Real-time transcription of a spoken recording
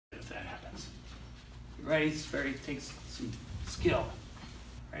Ready? It's takes some skill.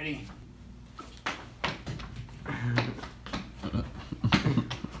 Ready?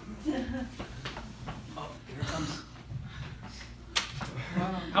 Oh, here it comes.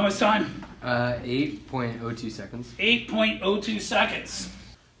 How much time? 8.02 seconds. 8.02 seconds.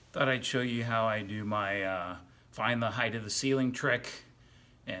 Thought I'd show you how I do my find the height of the ceiling trick.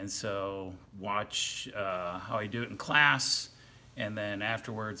 And so watch how I do it in class. And then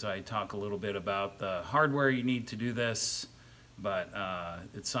afterwards I talk a little bit about the hardware you need to do this. But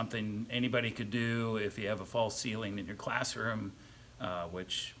it's something anybody could do if you have a false ceiling in your classroom,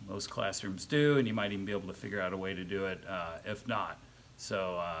 which most classrooms do, and you might even be able to figure out a way to do it if not.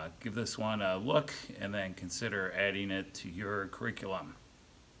 So give this one a look and then consider adding it to your curriculum.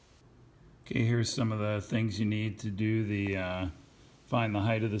 Okay, here's some of the things you need to do the find the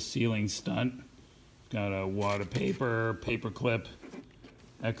height of the ceiling stunt. Got a wad of paper, paper clip,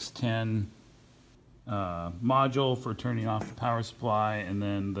 X10 module for turning off the power supply, and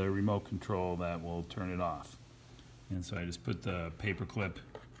then the remote control that will turn it off. And so I just put the paper clip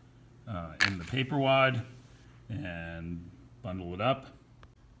in the paper wad and bundle it up.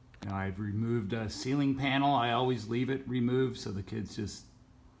 Now I've removed a ceiling panel. I always leave it removed so the kids just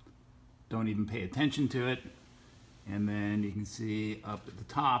don't even pay attention to it. And then you can see up at the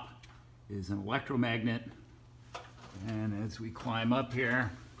top is an electromagnet. And as we climb up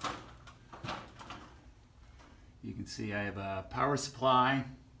here, you can see I have a power supply,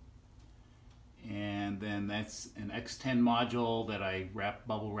 and then that's an X10 module that I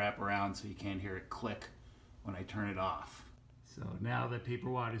bubble wrap around so you can't hear it click when I turn it off. So now the paper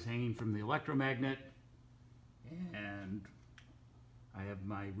wad is hanging from the electromagnet, and I have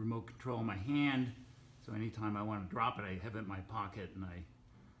my remote control in my hand, so anytime I want to drop it, I have it in my pocket and I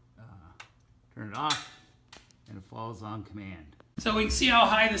turn it off and it falls on command. So we can see how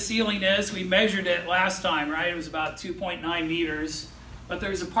high the ceiling is. We measured it last time, right? It was about 2.9 meters. But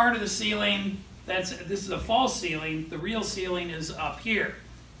there's a part of the ceiling this is a false ceiling. The real ceiling is up here.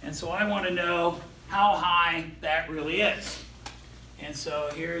 And so I want to know how high that really is. And so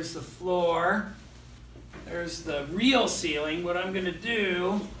here's the floor. There's the real ceiling. What I'm going to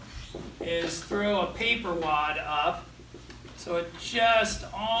do is throw a paper wad up so it just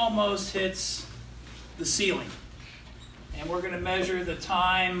almost hits the ceiling. And we're going to measure the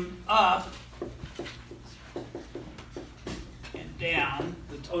time up and down,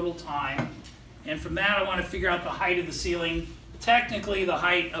 the total time. And from that I want to figure out the height of the ceiling, technically the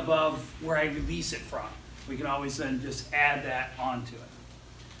height above where I release it from. We can always then just add that onto it.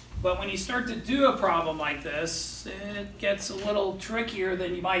 But when you start to do a problem like this, it gets a little trickier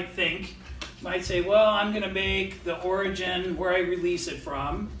than you might think. You might say, well, I'm going to make the origin where I release it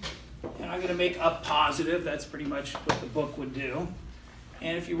from, and I'm going to make up positive. That's pretty much what the book would do.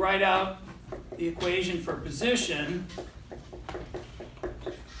 And if you write out the equation for position,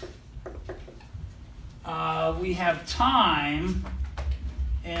 we have time,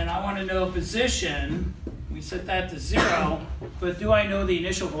 and I want to know position. We set that to 0, but do I know the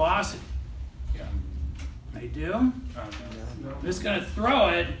initial velocity? Yeah. I do? I'm just going to throw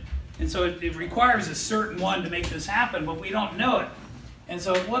it, and so it requires a certain one to make this happen, but we don't know it. And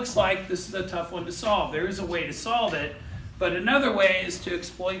so it looks like this is a tough one to solve. There is a way to solve it, but another way is to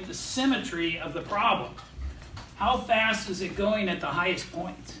exploit the symmetry of the problem. How fast is it going at the highest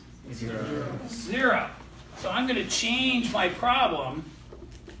point? 0. 0. So I'm going to change my problem,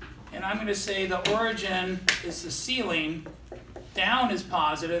 and I'm going to say the origin is the ceiling, down is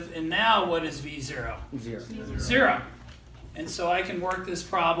positive, and now what is V0? 0. 0. And so I can work this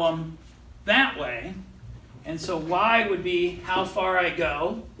problem that way. And so y would be how far I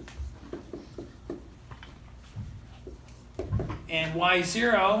go. And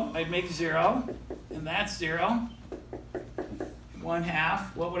y0, I'd make 0, and that's 0.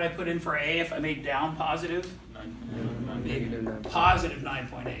 1/2. What would I put in for a if I made down positive? Negative 9. Positive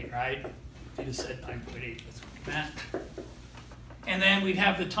 9.8, right? If you just said 9.8, that's what you meant. And then we'd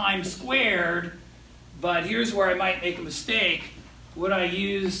have the time squared, but here's where I might make a mistake. Would I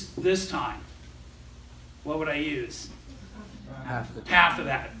use this time? What would I use? Half of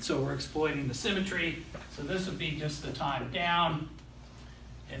that. So we're exploiting the symmetry. So this would be just the time down.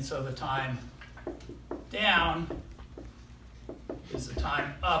 And so the time down is the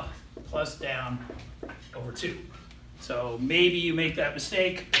time up plus down over 2. So maybe you make that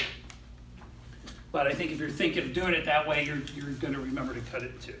mistake, but I think if you're thinking of doing it that way, you're going to remember to cut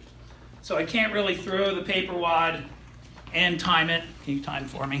it too. So I can't really throw the paper wad and time it. Can you time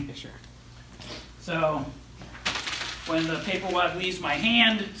for me? Yeah, sure. So when the paper wad leaves my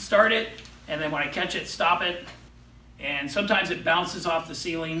hand, start it, and then when I catch it, stop it. And sometimes it bounces off the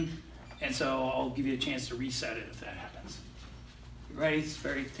ceiling, And so I'll give you a chance to reset it if that happens. You ready?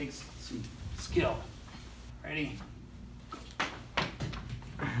 It takes some skill. Ready?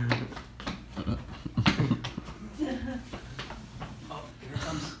 Oh, here it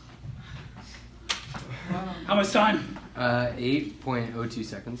comes. How much time? 8.02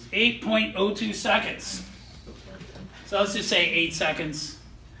 seconds. 8.02 seconds. So let's just say 8 seconds.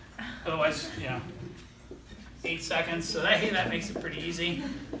 Otherwise, 8 seconds. So that makes it pretty easy.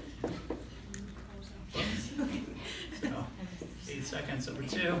 So 8 seconds over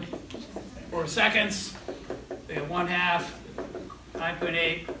 2. 4 seconds. We have 1/2.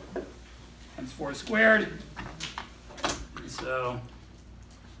 9.8 times 4 squared. So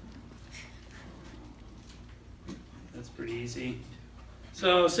that's pretty easy.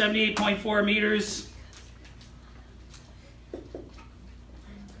 So 78.4 meters.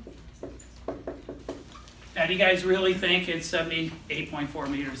 Now, do you guys really think it's 78.4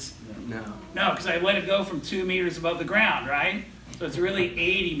 meters? No. No, because I let it go from 2 meters above the ground, right? So it's really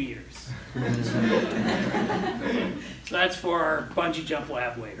 80 meters. So that's for our bungee jump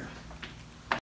lab later.